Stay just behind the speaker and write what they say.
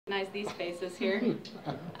Recognize these faces here.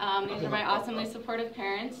 These are my awesomely supportive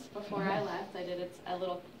parents. Before I left, I did a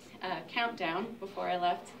little countdown before I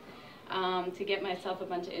left to get myself a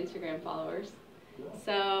bunch of Instagram followers.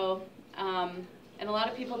 So, and a lot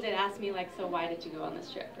of people did ask me, like, so why did you go on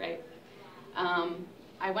this trip, right?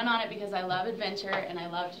 I went on it because I love adventure and I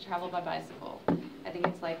love to travel by bicycle. I think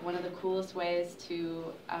it's like one of the coolest ways to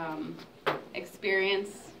experience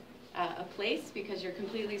a place because you're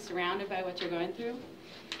completely surrounded by what you're going through.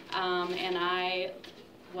 And I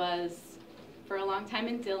was, for a long time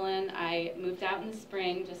in Dillon. I moved out in the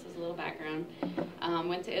spring, just as a little background.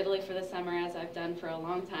 Went to Italy for the summer, as I've done for a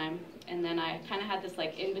long time. And then I kind of had this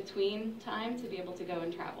like in-between time to be able to go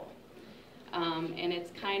and travel. And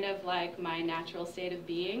it's kind of like my natural state of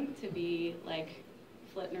being to be like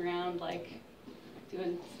flitting around, like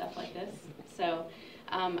doing stuff like this. So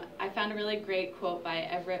I found a really great quote by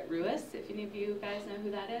Everett Ruiz, if any of you guys know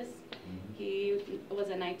who that is. He was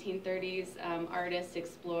a 1930s artist,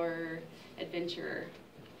 explorer, adventurer.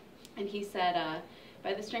 And he said,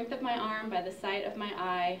 by the strength of my arm, by the sight of my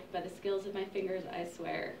eye, by the skills of my fingers, I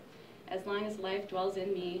swear, as long as life dwells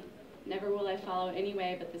in me, never will I follow any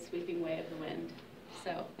way but the sweeping way of the wind.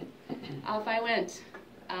 So off I went.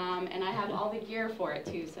 And I have all the gear for it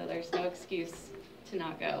too, so there's no excuse to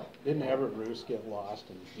not go. Didn't Everett Roos get lost?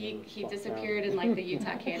 He disappeared in like the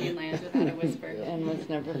Utah Canyon lands without a whisper. And was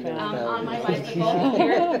never found. On my bicycle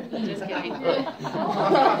here. Just kidding. That's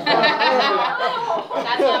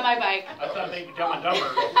on my bike. I thought they could come a dumber.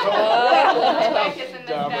 My bike is in this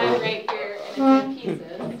bag right here, and it's in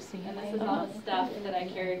pieces. And this is all the stuff that I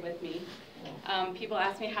carried with me. People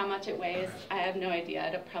ask me how much it weighs. I have no idea.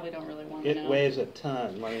 I probably don't really want to know. It weighs a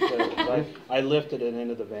ton. Let me tell you. I lifted it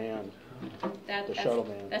into the van. The shuttle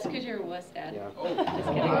van. That's because you're a wuss, Dad. Yeah. Just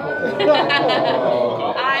kidding.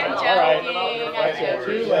 I'm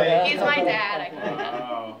joking. He's my dad. I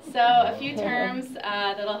can't. So a few terms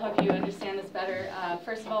that'll help you understand this better.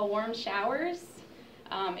 First of all, warm showers.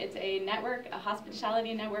 It's a network, a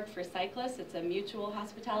hospitality network for cyclists. It's a mutual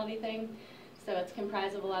hospitality thing. So it's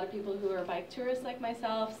comprised of a lot of people who are bike tourists like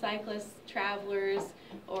myself, cyclists, travelers,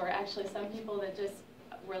 or actually some people that just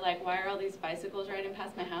were like, why are all these bicycles riding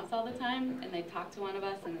past my house all the time? And they talked to one of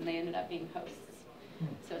us, and then they ended up being hosts.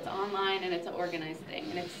 So it's online, and it's an organized thing,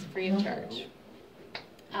 and it's free of charge.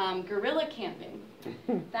 Guerrilla camping.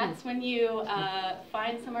 That's when you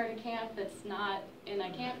find somewhere to camp that's not in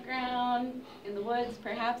a campground, in the woods,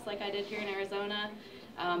 perhaps, like I did here in Arizona,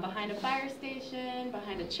 behind a fire station,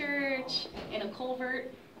 behind a church, in a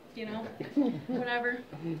culvert. You know, whatever.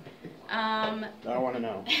 I don't want to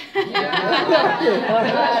know.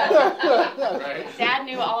 Dad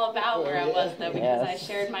knew all about where I was, though, because I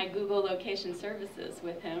shared my Google location services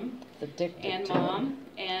with him and Mom.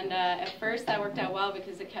 And at first that worked out well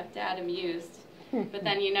because it kept Dad amused. But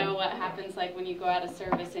then you know what happens, like when you go out of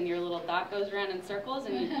service and your little dot goes around in circles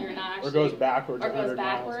and you're not actually... Or goes backwards. Or goes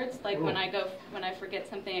backwards. Like when I forget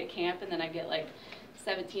something at camp and then I get like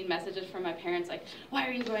 17 messages from my parents like, why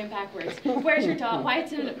are you going backwards? Where's your dog? Why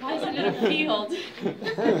is it in a field?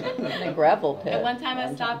 In a gravel pit. At one time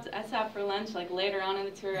I stopped for lunch like later on in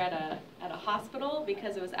the tour at a hospital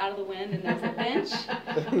because it was out of the wind and there's a bench.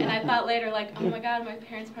 And I thought later like, oh my God, my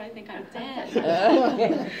parents probably think I'm dead.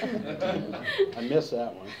 I missed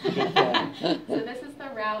that one. Good plan. So this is the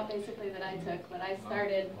route basically that I took, but I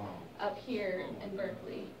started up here in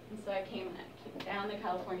Berkeley. And so I came down the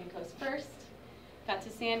California coast first. Got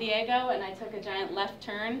to San Diego, and I took a giant left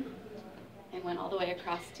turn and went all the way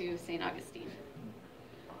across to St. Augustine.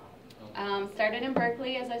 Started in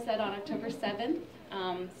Berkeley, as I said, on October 7th,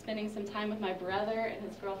 spending some time with my brother and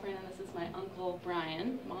his girlfriend, and this is my Uncle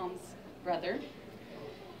Brian, Mom's brother.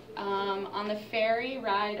 On the ferry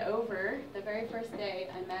ride over, the very first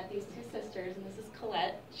day, I met these two sisters, and this is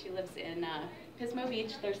Colette. She lives in Pismo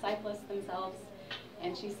Beach. They're cyclists themselves.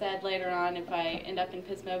 And she said later on, if I end up in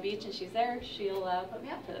Pismo Beach and she's there, she'll put me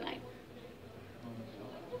up for the night.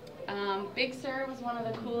 Big Sur was one of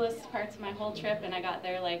the coolest parts of my whole trip, and I got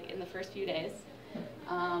there like in the first few days.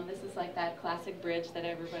 This is like that classic bridge that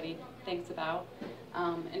everybody thinks about.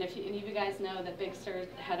 And if any of you guys know that Big Sur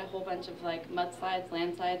had a whole bunch of like mudslides,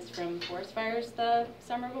 landslides from forest fires the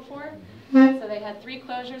summer before. So they had 3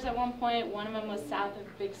 closures at one point. One of them was south of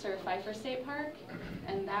Big Sur Pfeiffer State Park,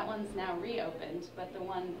 and that one's now reopened. But the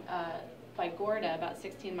one by Gorda, about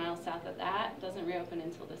 16 miles south of that, doesn't reopen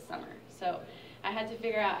until this summer. So I had to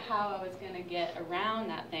figure out how I was going to get around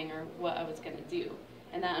that thing or what I was going to do.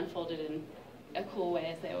 And that unfolded in a cool way,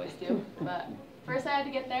 as they always do. But first I had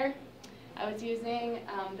to get there. I was using,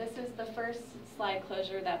 this is the first slide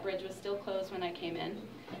closure. That bridge was still closed when I came in.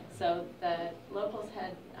 So the locals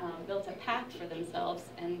had built a path for themselves,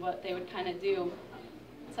 and what they would kind of do,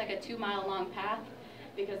 it's like a 2-mile long path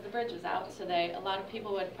because the bridge was out, so a lot of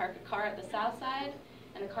people would park a car at the south side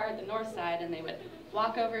and a car at the north side, and they would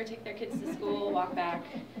walk over, take their kids to school, walk back,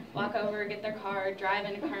 walk over, get their car, drive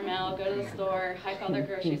into Carmel, go to the store, hike all their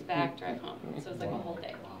groceries back, drive home. So it was like a whole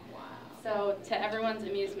day. So to everyone's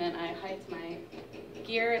amusement, I hiked my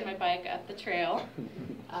gear and my bike up the trail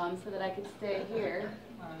so that I could stay here.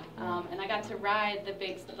 And I got to ride the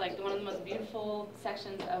big, like one of the most beautiful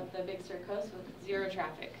sections of the Big Sur coast with zero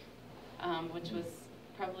traffic, which was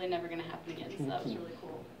probably never going to happen again, so that was really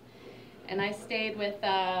cool. And I stayed with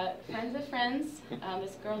friends of friends.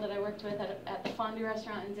 This girl that I worked with at the Fondue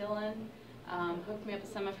restaurant in Dillon hooked me up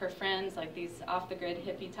with some of her friends, like these off-the-grid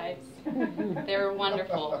hippie types. They were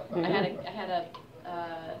wonderful. I had a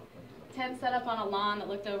tent set up on a lawn that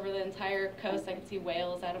looked over the entire coast. I could see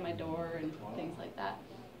whales out of my door and things like that.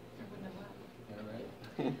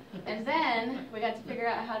 And then we got to figure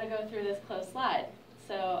out how to go through this closed slide.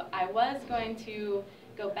 So I was going to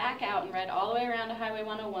go back out and ride all the way around to Highway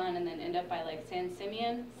 101 and then end up by like San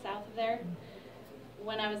Simeon, south of there.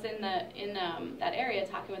 When I was in that area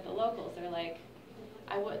talking with the locals, they're like,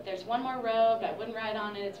 there's one more road, but I wouldn't ride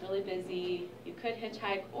on it, it's really busy. You could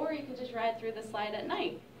hitchhike, or you could just ride through the slide at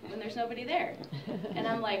night when there's nobody there. And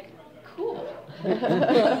I'm like, cool. Let's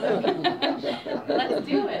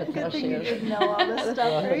do it. Good thing you didn't know all this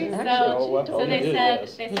stuff, right? So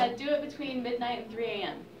they said do it between midnight and 3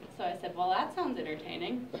 a.m. So I said, well, that sounds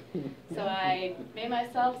entertaining. So I made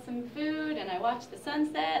myself some food, and I watched the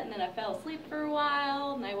sunset, and then I fell asleep for a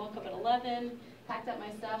while, and I woke up at 11, packed up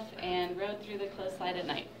my stuff, and rode through the closed slide at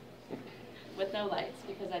night with no lights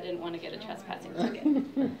because I didn't want to get a trespassing ticket.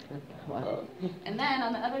 Wow. And then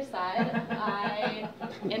on the other side, I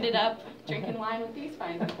ended up drinking wine with these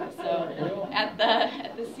fine people. So at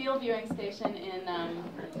the seal viewing station in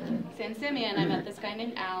San Simeon, I met this guy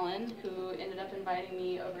named Alan who ended up inviting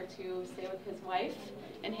me over to stay with his wife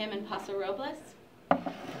and him in Paso Robles.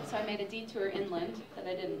 So I made a detour inland that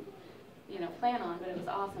I didn't, plan on, but it was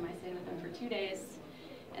awesome. I stayed with them for 2 days.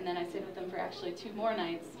 And then I stayed with them for actually 2 more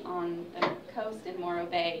nights on the coast in Morro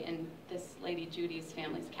Bay in this lady Judy's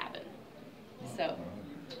family's cabin. So,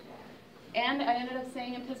 and I ended up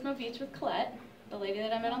staying in Pismo Beach with Colette, the lady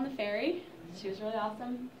that I met on the ferry. She was really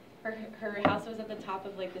awesome. Her house was at the top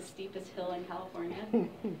of like the steepest hill in California.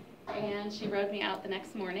 And she rode me out the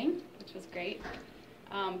next morning, which was great.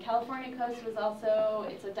 California coast was also,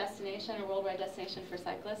 it's a destination, a worldwide destination for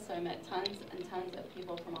cyclists, so I met tons and tons of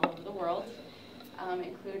people from all over the world.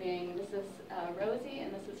 Including, this is Rosie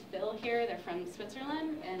and this is Phil here. They're from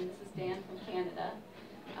Switzerland, and this is Dan from Canada.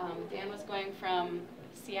 Dan was going from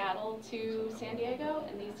Seattle to San Diego,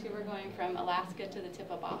 and these two were going from Alaska to the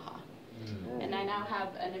tip of Baja. And I now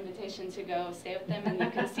have an invitation to go stay with them, and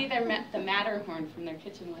you can see the Matterhorn from their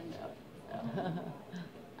kitchen window. So.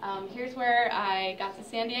 Here's where I got to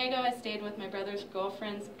San Diego. I stayed with my brother's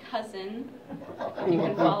girlfriend's cousin. You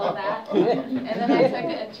can follow that. And then I took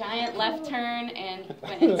a giant left turn and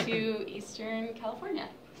went into Eastern California,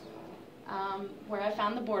 where I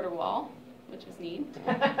found the border wall, which was neat.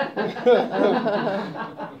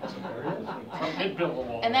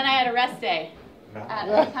 And then I had a rest day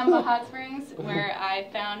at Tumba Hot Springs, where I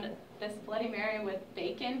found this Bloody Mary with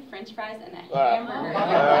bacon, French fries, and a hamburger.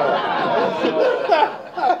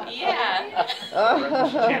 Yeah.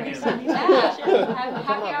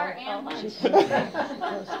 Happy hour and lunch.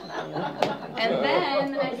 And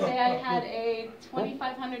then the next day I had a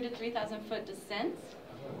 2,500 to 3,000 foot descent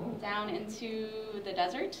down into the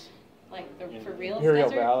desert, like for real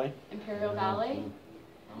desert. Imperial Valley.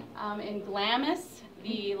 In Glamis,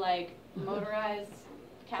 the motorized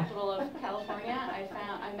capital of California,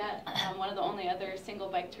 I met one of the only other single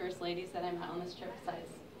bike tourist ladies that I met on this trip besides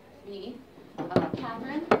me,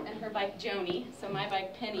 Catherine, and her bike Joni. So my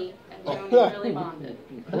bike Penny and Joni really bonded.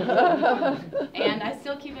 And I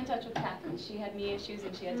still keep in touch with Catherine. She had knee issues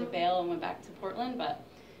and she had to bail and went back to Portland, but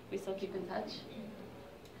we still keep in touch.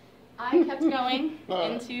 I kept going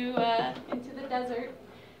into the desert,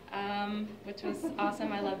 which was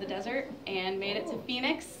awesome. I love the desert, and made it to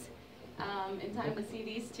Phoenix. In time to see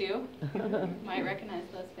these two. Might recognize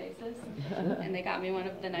those faces. And they got me one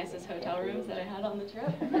of the nicest hotel rooms that I had on the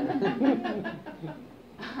trip.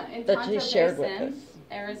 In Tonto Basin,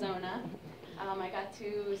 Arizona, I got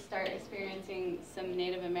to start experiencing some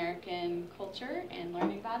Native American culture and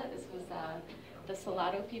learning about it. This was the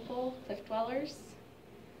Salado people, cliff dwellers.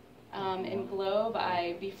 In Globe,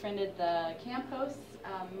 I befriended the camp hosts,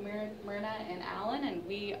 Myrna and Alan, and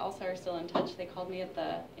we also are still in touch. They called me at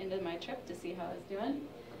the end of my trip to see how I was doing.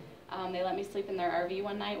 They let me sleep in their RV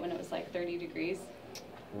one night when it was like 30 degrees.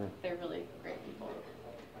 They're really great people.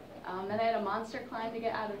 Then I had a monster climb to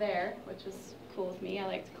get out of there, which was cool with me. I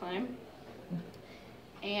like to climb.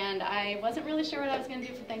 And I wasn't really sure what I was going to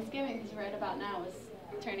do for Thanksgiving, because right about now was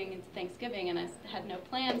turning into Thanksgiving, and I had no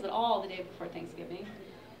plans at all the day before Thanksgiving.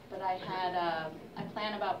 But I had, I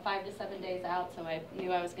planned about 5 to 7 days out, so I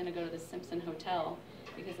knew I was going to go to the Simpson Hotel,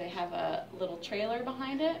 because they have a little trailer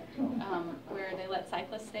behind it where they let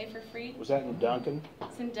cyclists stay for free. Was that in Duncan?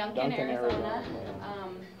 It's in Duncan, Arizona.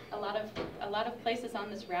 A lot of places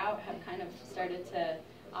on this route have kind of started to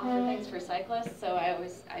offer things for cyclists, so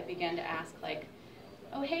I began to ask, like,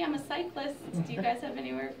 oh, hey, I'm a cyclist. Do you guys have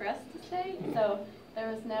anywhere for us to stay? So there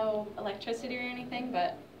was no electricity or anything,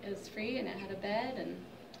 but it was free and it had a bed. And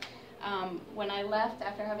when I left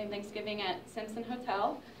after having Thanksgiving at Simpson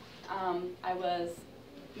Hotel, I was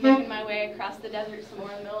making my way across the desert some more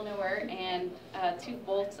in the middle of nowhere, and 2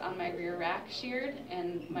 bolts on my rear rack sheared,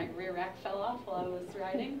 and my rear rack fell off while I was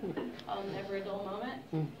riding. Never a dull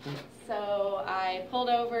moment. So I pulled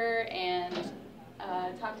over and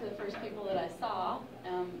talked to the first people that I saw,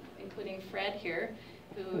 including Fred here,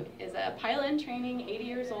 who is a pilot in training, 80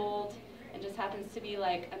 years old, and just happens to be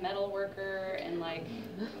like a metal worker, and like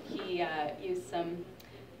he used some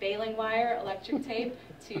baling wire, electric tape,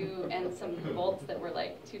 and some bolts that were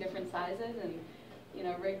like 2 different sizes, and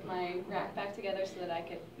rigged my rack back together so that I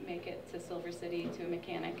could make it to Silver City to a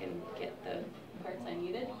mechanic and get the parts I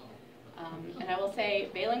needed. And I will say,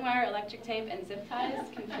 baling wire, electric tape, and zip ties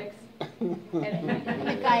can fix anything.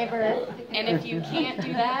 MacGyver. And if you can't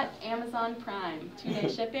do that, Amazon Prime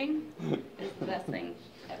 2-day shipping is the best thing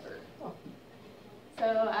ever.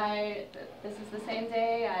 So this is the same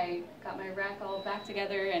day I got my rack all back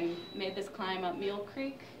together and made this climb up Mule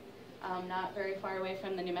Creek, not very far away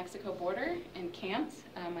from the New Mexico border, and camped.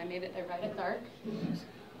 I made it there right at dark.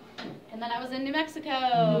 And then I was in New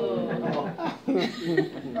Mexico.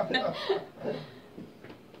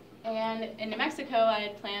 And in New Mexico, I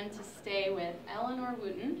had planned to stay with Eleanor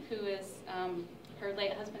Wooten, who is her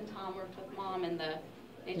late husband Tom worked with Mom in the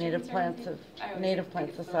Native Plant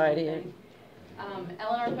Society.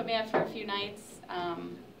 Eleanor put me up for a few nights. A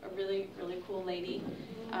really, really cool lady.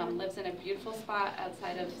 Lives in a beautiful spot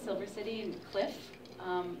outside of Silver City in Cliff.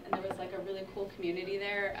 And there was like a really cool community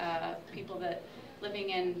there. People that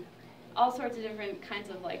living in all sorts of different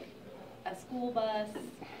kinds of, like a school bus,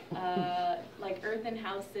 like earthen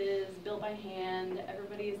houses built by hand.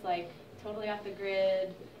 Everybody's like totally off the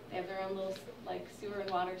grid. They have their own little like sewer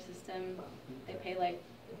and water system. They pay like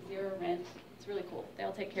 0 rent. It's really cool. They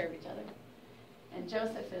all take care of each other. And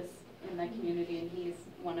Joseph is in that community, and he's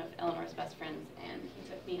one of Eleanor's best friends. And he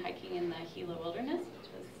took me hiking in the Gila Wilderness,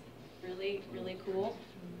 which was really, really cool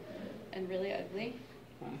and really ugly.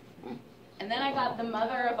 And then I got the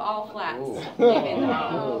mother of all flats.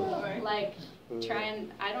 Like,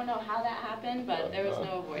 I don't know how that happened, but there was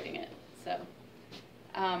no avoiding it. So,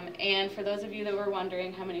 and for those of you that were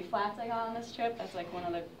wondering how many flats I got on this trip, that's like one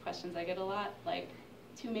of the questions I get a lot. Like,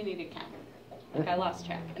 too many to count. Like, I lost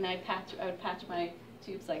track. And I would patch my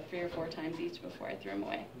tubes like 3 or 4 times each before I threw them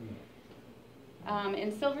away.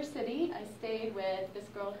 In Silver City, I stayed with this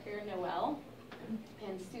girl here, Noelle,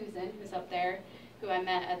 and Susan, who's up there, who I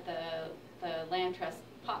met at the Land Trust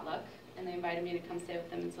potluck, and they invited me to come stay with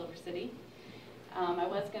them in Silver City. I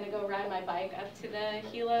was going to go ride my bike up to the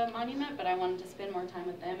Gila Monument, but I wanted to spend more time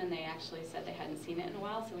with them, and they actually said they hadn't seen it in a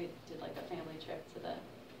while, so we did like a family trip to the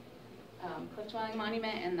Cliff Dwelling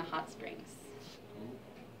Monument and the hot springs.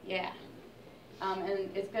 Yeah. And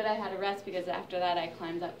it's good I had a rest, because after that I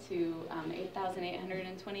climbed up to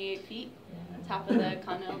 8,828 feet, top of the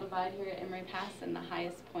Continental Divide here at Emery Pass, and the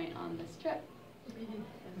highest point on this trip.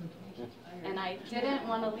 And I didn't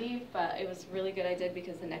want to leave, but it was really good I did,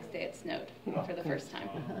 because the next day it snowed for the first time.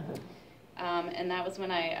 And that was when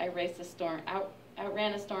I raced a storm,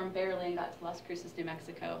 outran a storm barely, and got to Las Cruces, New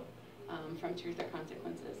Mexico, from Truth or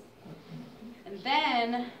Consequences. And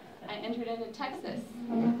then I entered into Texas,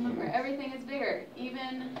 where everything is bigger,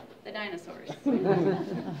 even the dinosaurs.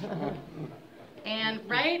 And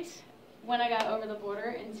right when I got over the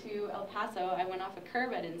border into El Paso, I went off a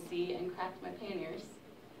curb I didn't see and cracked my panniers.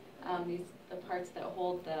 The parts that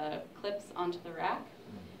hold the clips onto the rack.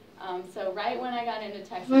 So right when I got into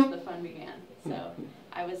Texas, the fun began. So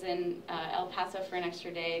I was in El Paso for an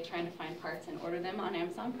extra day trying to find parts and order them on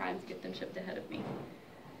Amazon Prime to get them shipped ahead of me.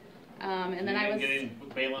 And then I was getting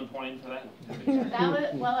Balin point for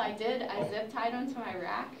that. Well, I did. I zip tied them to my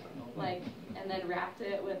rack, and then wrapped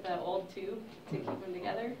it with an old tube to keep them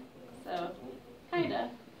together. So, kinda,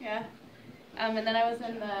 yeah. And then I was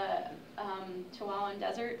in the Chihuahuan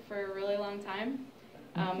Desert for a really long time.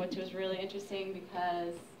 which was really interesting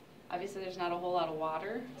because obviously there's not a whole lot of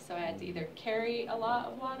water, so I had to either carry a lot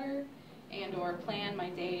of water and or plan my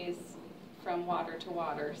days from water to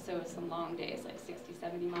water. So it was some long days, like 60,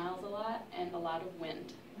 70 miles a lot, and a lot of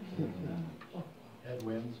wind.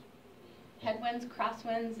 Headwinds? Headwinds,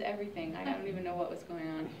 crosswinds, everything. I don't even know what was going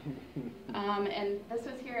on. And this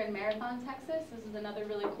was here in Marathon, Texas. This is another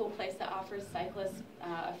really cool place that offers cyclists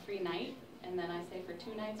a free night. And then I stayed for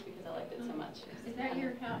 2 nights because I liked it so much. Is that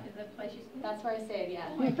your house? Is that the place you stayed? That's where I stayed, yeah.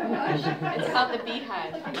 Oh my gosh. It's called the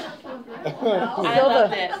Beehive. I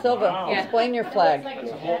loved it. Silva, Wow. Explain your flag. That's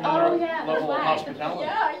a whole Oh, other yeah, the level of flag. hospitality.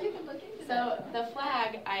 Yeah, you can look into that. So the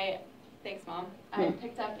flag, thanks Mom, I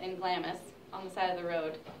picked up in Glamis on the side of the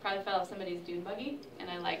road. Probably fell off somebody's dune buggy, and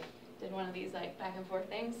I like did one of these like back and forth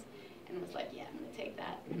things, and was like, yeah, I'm gonna take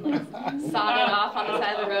that. And, like, sawed it off on the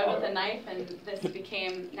side of the road with a knife, and this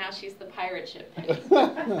became, now she's the pirate ship penny.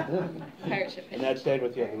 Pirate ship penny. And that stayed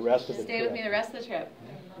with you the rest of the Stayed trip. with me the rest of the trip.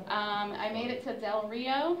 I made it to Del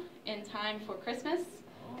Rio in time for Christmas,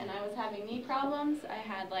 and I was having knee problems. I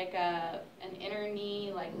had like an inner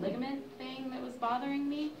knee like ligament thing that was bothering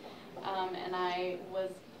me, and I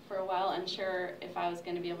was for a while unsure if I was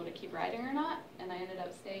going to be able to keep riding or not, and I ended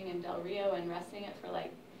up staying in Del Rio and resting it for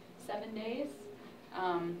like 7 days.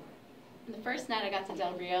 The first night I got to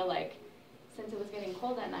Del Rio, like, since it was getting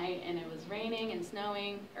cold at night and it was raining and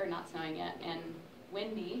snowing, or not snowing yet, and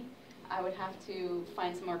windy, I would have to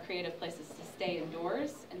find some more creative places to stay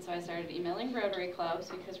indoors. And so I started emailing Rotary clubs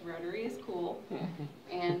because Rotary is cool.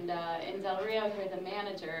 And in Del Rio here, the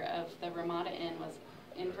manager of the Ramada Inn was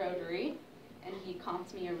in Rotary, and he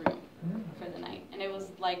comped me a room for the night. And it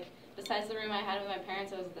was like, besides the room I had with my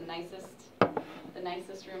parents, it was the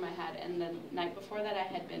nicest room I had. And the night before that, I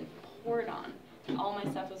had been poured on. All my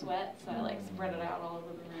stuff was wet, so I like spread it out all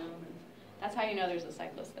over the room. And that's how you know there's a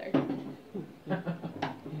cyclist there.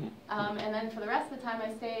 And then for the rest of the time,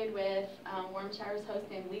 I stayed with Warm Showers host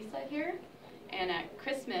named Lisa here. And at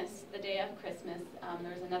Christmas, the day of Christmas,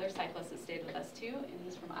 there was another cyclist that stayed with us too, and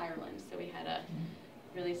he's from Ireland. So we had a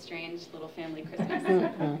really strange little family Christmas.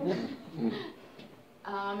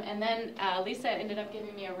 And then Lisa ended up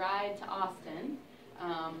giving me a ride to Austin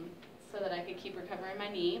so that I could keep recovering my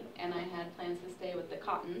knee, and I had plans to stay with the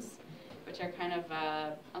Cottons, which are kind of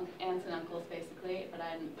aunts and uncles basically, but I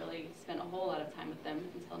hadn't really spent a whole lot of time with them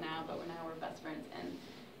until now, but now we're best friends. And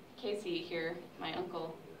Casey here, my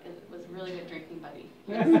uncle, was a really good drinking buddy.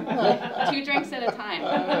 2 drinks at a time.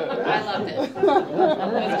 I loved it. It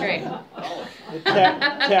was great.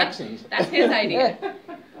 The Texans. That's his idea.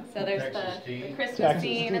 So there's Texas the Christmas Texas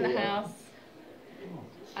scene in the tea, yeah. house.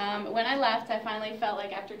 When I left, I finally felt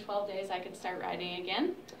like after 12 days I could start riding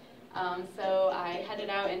again. So I headed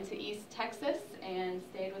out into East Texas and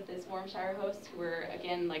stayed with this Warm Shower host who were,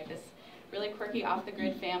 again, like this really quirky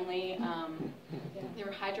off-the-grid family. They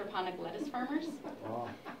were hydroponic lettuce farmers. Wow.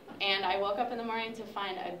 And I woke up in the morning to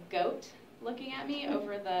find a goat looking at me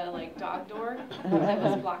over the like dog door that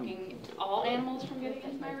was blocking all animals from getting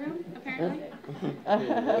into my room, apparently.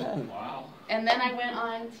 Wow. And then I went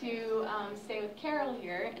on to stay with Carol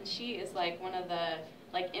here, and she is like one of the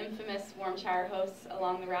like infamous Warm Shower hosts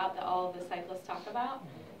along the route that all of the cyclists talk about.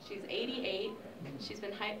 She's 88. She's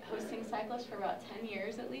been hosting cyclists for about 10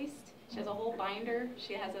 years at least. She has a whole binder.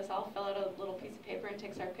 She has us all fill out a little piece of paper and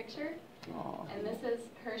takes our picture. Aw. And this is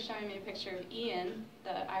her showing me a picture of Ian,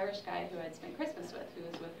 the Irish guy who I'd spent Christmas with, who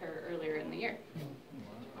was with her earlier in the year.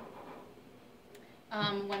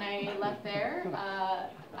 When I left there,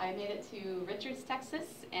 I made it to Richards,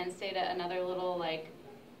 Texas, and stayed at another little, like,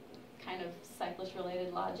 kind of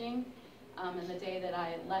cyclist-related lodging. And the day that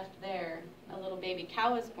I left there, a little baby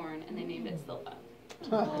cow was born, and they named it Silva.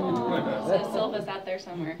 So Silva's out there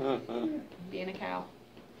somewhere, being a cow.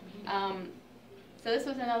 So this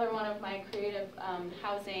was another one of my creative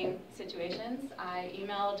housing situations. I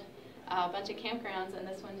emailed a bunch of campgrounds, and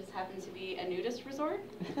this one just happened to be a nudist resort.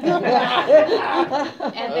 And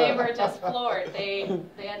they were just floored. They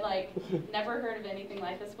had like never heard of anything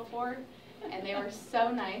like this before, and they were so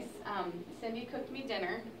nice. Cindy cooked me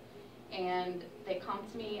dinner, and they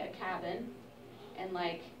comped me a cabin, and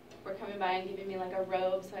like were coming by and giving me like a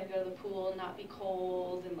robe so I could go to the pool and not be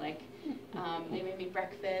cold, and like they made me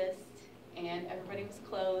breakfast. And everybody was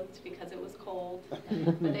clothed because it was cold.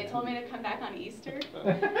 But they told me to come back on Easter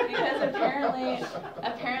because apparently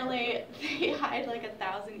they hide like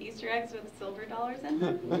 1,000 Easter eggs with silver dollars in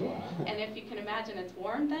them. And if you can imagine, it's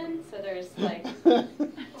warm then, so there's like 300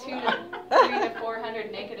 to 400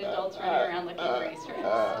 naked adults running around looking for Easter eggs.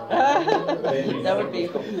 That would be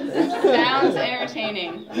cool. Sounds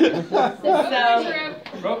entertaining. So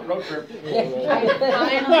Road trip. I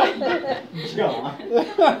finally, John.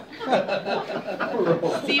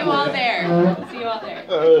 see you all there. See you all there.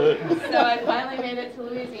 So I finally made it to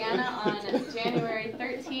Louisiana on January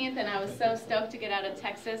 13th, and I was so stoked to get out of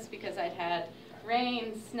Texas because I'd had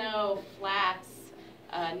rain, snow, flats,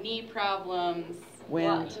 knee problems,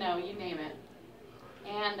 Wind. you name it.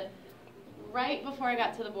 And right before I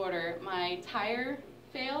got to the border, my tire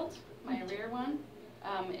failed, my rear one.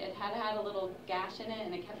 It had a little gash in it,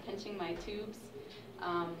 and it kept pinching my tubes.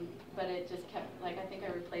 But it just kept, I think I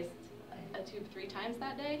replaced a tube 3 times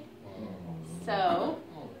that day. So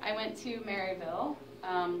I went to Maryville,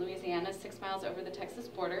 Louisiana, 6 miles over the Texas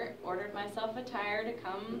border, ordered myself a tire to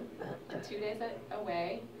come 2 days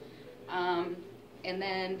away, and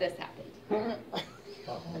then this happened.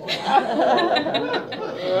 So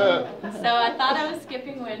I thought I was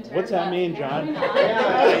skipping winter. What's that mean, John? What's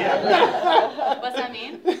that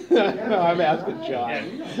mean? No, I'm asking John.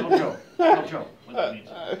 Yeah, don't joke. Don't joke. What that means.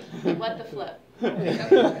 What the flip?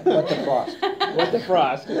 What the frost? What the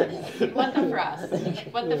frost? What the frost?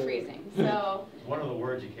 What the freezing? So. One of the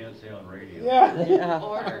words you can't say on radio. Yeah.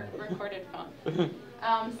 Or recorded phone.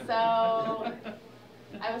 So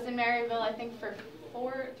I was in Maryville, I think, for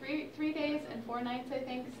 3 days and 4 nights, I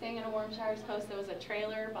think, staying in a Warm Showers host. There was a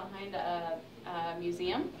trailer behind a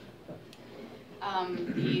museum.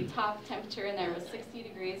 The top temperature in there was 60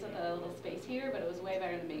 degrees with a little space heater, but it was way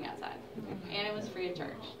better than being outside. And it was free of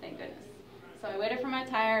charge, thank goodness. So I waited for my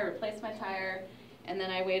tire, replaced my tire, and then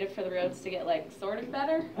I waited for the roads to get sort of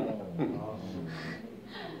better.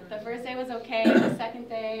 The first day was okay. The second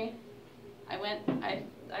day, I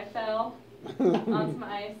fell on some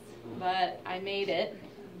ice, but I made it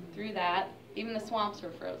through that. Even the swamps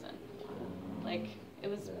were frozen. It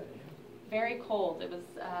was very cold. It was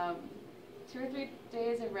 2 or 3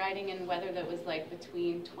 days of riding in weather that was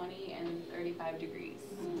between 20 and 35 degrees.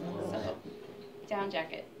 So, down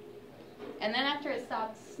jacket. And then after it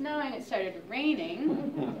stopped snowing, it started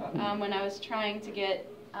raining when I was trying to get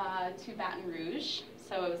to Baton Rouge.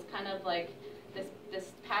 So it was kind of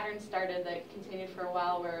this pattern started that continued for a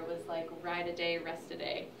while where it was ride a day, rest a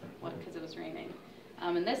day, because it was raining.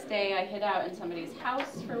 And this day I hid out in somebody's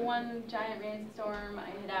house for one giant rainstorm. I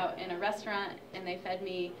hid out in a restaurant and they fed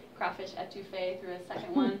me crawfish etouffee through a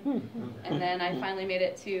second one. And then I finally made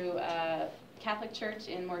it to Catholic Church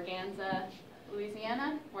in Morganza,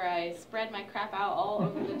 Louisiana, where I spread my crap out all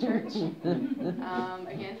over the church.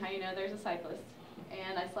 Again, how you know there's a cyclist.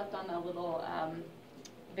 And I slept on a little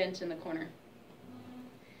bench in the corner.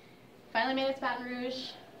 Finally made it to Baton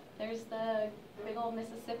Rouge. There's the big old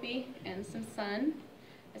Mississippi and some sun.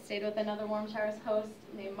 I stayed with another Warm Showers host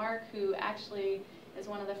named Mark, who actually is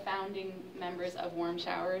one of the founding members of Warm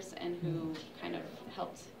Showers and who kind of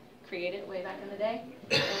helped create it way back in the day.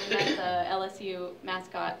 And we met the LSU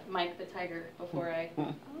mascot, Mike the Tiger, before I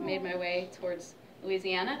made my way towards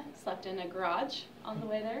Louisiana. Slept in a garage on the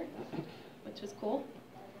way there, which was cool.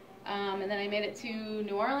 And then I made it to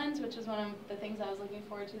New Orleans, which was one of the things I was looking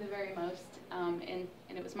forward to the very most. And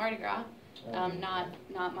it was Mardi Gras, not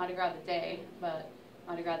Mardi Gras the day, but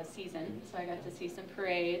Mardi Gras the season. So I got to see some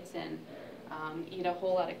parades and eat a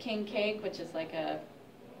whole lot of king cake, which is kind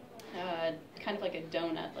of like a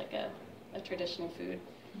donut, a traditional food.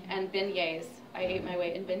 And beignets. I ate my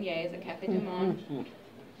weight in beignets at Café du Monde.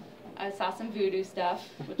 I saw some voodoo stuff,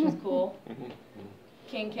 which was cool.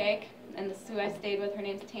 King cake. And this is who I stayed with. Her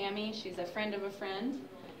name's Tammy. She's a friend of a friend.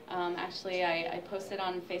 Actually, I posted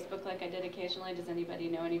on Facebook like I did occasionally, does anybody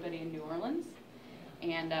know anybody in New Orleans?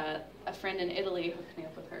 And a friend in Italy hooked me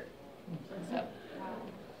up with her. So,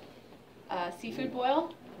 seafood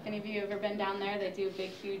boil. If any of you have ever been down there, they do a big,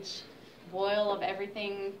 huge boil of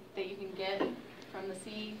everything that you can get from the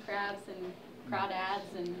sea, crabs and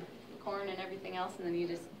crawdads and corn and everything else, and then you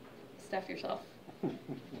just stuff yourself.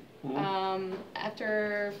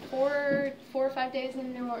 After four or 5 days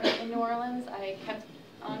in New Orleans, I kept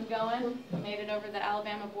on going, made it over the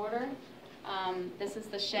Alabama border. This is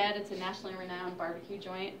the Shed. It's a nationally renowned barbecue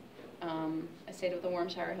joint. I stayed with a Warm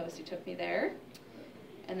Shower host who took me there.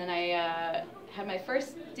 And then I had my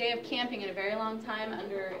first day of camping in a very long time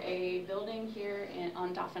under a building here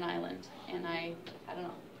on Dauphin Island. And I had a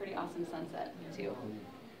pretty awesome sunset, too.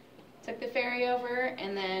 Took the ferry over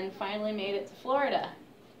and then finally made it to Florida.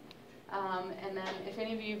 And then if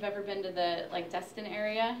any of you have ever been to the Destin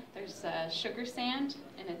area, there's sugar sand,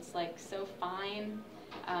 and it's so fine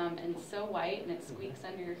and so white, and it squeaks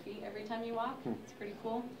under your feet every time you walk. It's pretty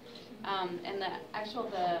cool. And the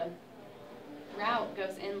route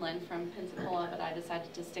goes inland from Pensacola, but I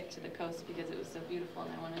decided to stick to the coast because it was so beautiful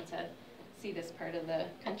and I wanted to see this part of the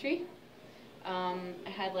country. I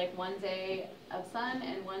had like one day of sun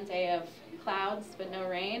and one day of clouds, but no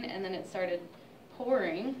rain, and then it started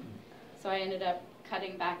pouring. So I ended up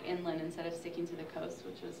cutting back inland instead of sticking to the coast,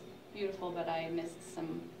 which was beautiful, but I missed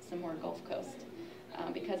some more Gulf Coast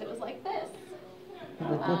because it was like this.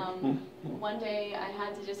 One day I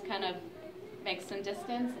had to just kind of make some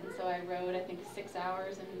distance, and so I rode, I think, 6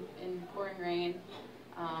 hours in pouring rain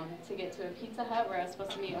to get to a Pizza Hut where I was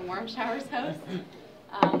supposed to meet a Warm Showers host.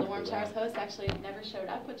 The Warm Showers host actually never showed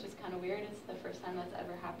up, which is kind of weird. It's the first time that's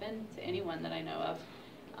ever happened to anyone that I know of.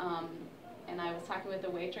 And I was talking with the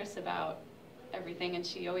waitress about everything, and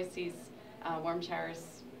she always sees Warm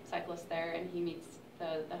Showers cyclists there, and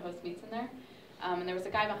the host meets in there. And there was a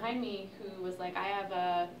guy behind me who was like, I have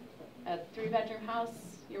a 3-bedroom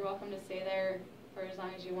house. You're welcome to stay there for as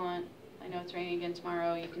long as you want. I know it's raining again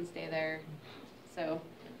tomorrow. You can stay there. So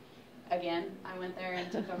again, I went there and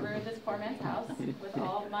took over this poor man's house with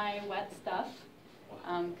all of my wet stuff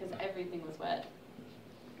because everything was wet.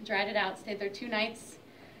 Dried it out, stayed there 2 nights,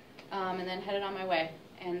 and then headed on my way.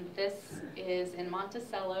 And this is in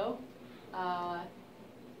Monticello,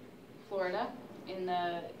 Florida, in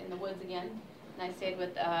the woods again. And I stayed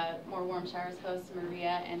with more Warm Showers host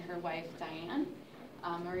Maria and her wife Diane.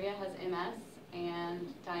 Maria has MS,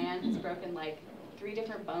 and Diane has broken like 3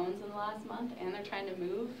 different bones in the last month, and they're trying to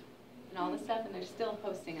move and all this stuff, and they're still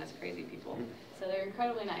hosting us crazy people. So they're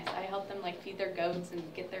incredibly nice. I helped them like feed their goats and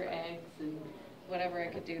get their eggs and whatever I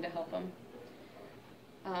could do to help them.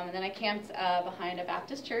 And then I camped behind a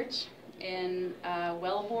Baptist church in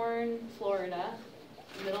Wellborn, Florida,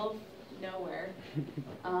 middle of nowhere.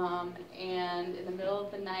 And in the middle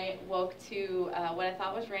of the night woke to what I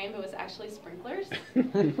thought was rain, but was actually sprinklers. So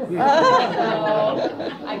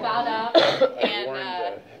I got up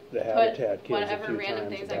and put whatever random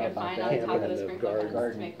things I could find on top of the sprinkler heads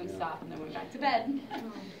to make them stop, and then went back to bed.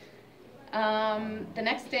 The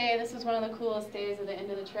next day, this was one of the coolest days of the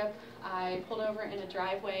end of the trip. I pulled over in a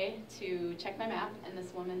driveway to check my map, and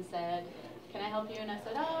this woman said, "Can I help you?" And I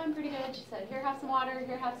said, "Oh, I'm pretty good." She said, "Here, have some water.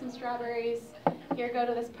 Here, have some strawberries. Here, go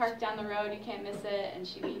to this park down the road. You can't miss it." And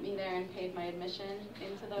she beat me there and paid my admission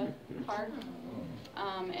into the park.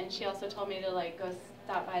 And she also told me to like go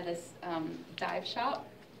stop by this dive shop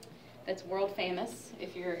that's world famous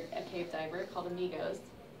if you're a cave diver, called Amigos.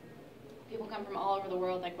 People come from all over the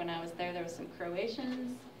world. Like when I was there was some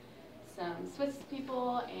Croatians, some Swiss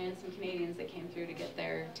people, and some Canadians that came through to get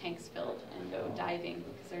their tanks filled and go diving,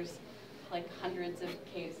 because there's like hundreds of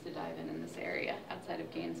caves to dive in this area outside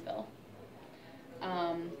of Gainesville.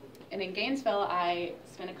 And in Gainesville, I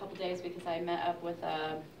spent a couple days because I met up with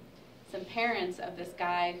some parents of this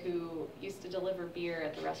guy who used to deliver beer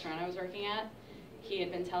at the restaurant I was working at. He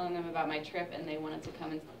had been telling them about my trip, and they wanted to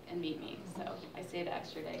come and meet me, so I stayed an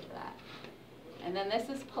extra day for that. And then this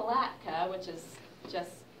is Palatka, which is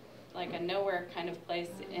just like a nowhere kind of place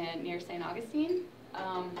near St. Augustine.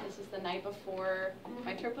 This is the night before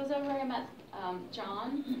my trip was over. I met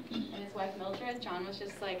John and his wife Mildred. John was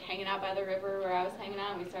just like hanging out by the river where I was hanging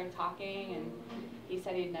out, and we started talking, and he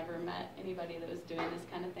said he'd never met anybody that was doing this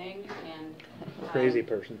kind of thing. And a crazy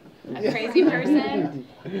person. A crazy person.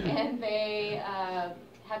 And they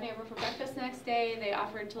had me over for breakfast the next day. They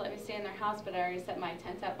offered to let me stay in their house, but I already set my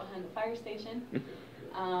tent up behind the fire station.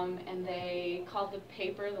 And they called the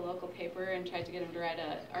paper, the local paper, and tried to get them to write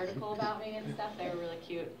an article about me and stuff. They were really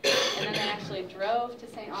cute. And then they actually drove to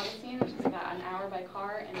St. Augustine, which is about an hour by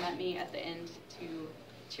car, and met me at the end to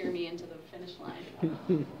cheer me into the finish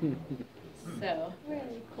line. So,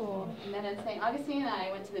 really cool. And then in St. Augustine, I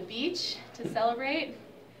went to the beach to celebrate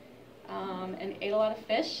and ate a lot of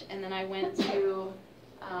fish. And then I went to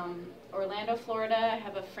Orlando, Florida. I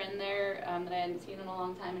have a friend there that I hadn't seen in a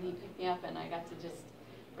long time, and he picked me up, and I got to just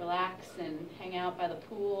relax and hang out by the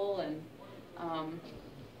pool. And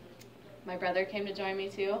my brother came to join me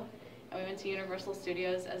too. And we went to Universal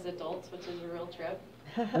Studios as adults, which is a real trip.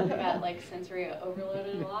 We got like sensory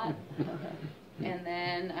overloaded a lot. And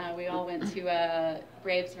then we all went to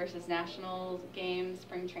Braves versus Nationals game,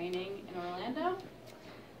 spring training in Orlando.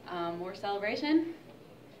 More celebration.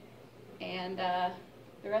 And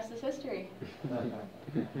the rest is history.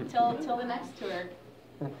 Till the next tour.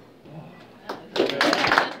 So thank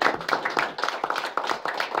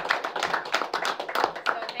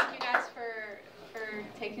you guys for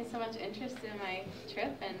taking so much interest in my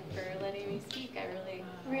trip and for letting me speak. I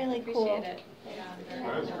really appreciate it.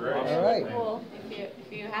 That's great. All right. Cool.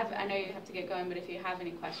 If you have, I know you have to get going, but if you have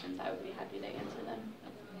any questions, I would be happy to answer them.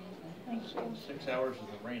 Thank you. 6 hours in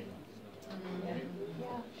the rain.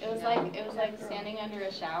 It was like standing under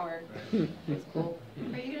a shower. It was cool.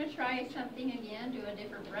 Are you going to try something again, do a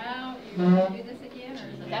different route? Are you going to do this again, or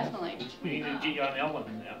is it Definitely. We need to get you on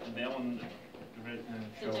Ellen, the Ellen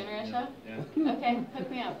show. DeGeneres show? Yeah. Okay, hook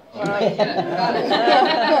me up.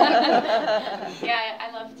 Yeah,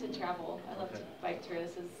 I love to travel. I love to bike tour.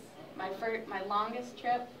 This is my longest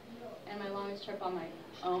trip and my longest trip on my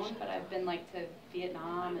own, but I've been like to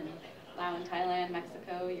Vietnam and Laos and Thailand,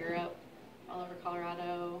 Mexico, Europe, all over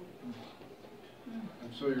Colorado.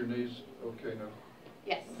 And so your knee's okay now?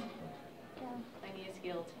 Yes. My knee is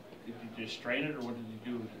healed. Did you just strain it, or what did you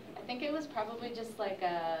do? I think it was probably just like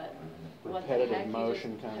a what the Repetitive heck,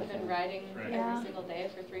 motion you just kind of have been thing. riding Right. Yeah. every single day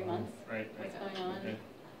for 3 months. Right. What's going on? Okay.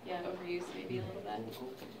 Yeah, overuse maybe a little bit.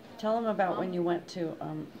 Tell them about when you went to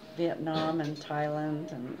Vietnam and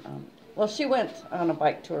Thailand and, well, she went on a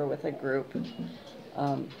bike tour with a group,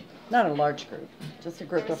 not a large group, just a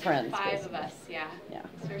group There of was friends. 5 basically. of us, yeah. Yeah.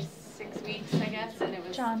 For 6 weeks, I guess, and it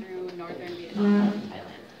was John. through northern Vietnam and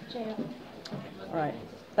Thailand. Jail. Right.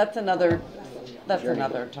 That's another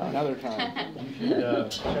talk. Another time. You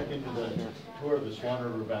should check into the tour of the Swan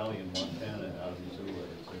River Valley in Montana out of Missoula.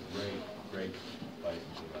 It's a great bike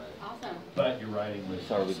to ride. Awesome. But you're riding with.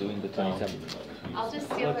 So are we doing the 27th? I'll just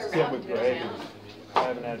steal their Sit route with and do it Greg. now. I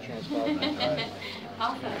haven't had a chance to talk to him.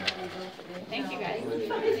 Awesome. Thank you guys.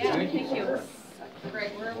 Yeah, thank you.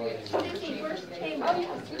 Greg, where are we? Susie, where's Taylor? Oh,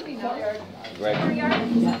 yeah, Susie, no. Greg?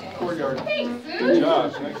 Courtyard. Thanks, Sue. Good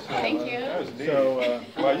job, thanks. Thank you. That was neat. So,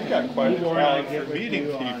 Well, you got quite a you talent get for with meeting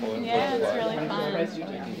you on- people. and Yeah, it's stuff. really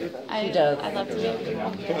fun. She does. I love to meet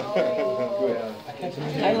people.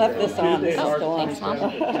 I left this on. This is Oh, still on. thanks,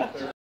 Mom.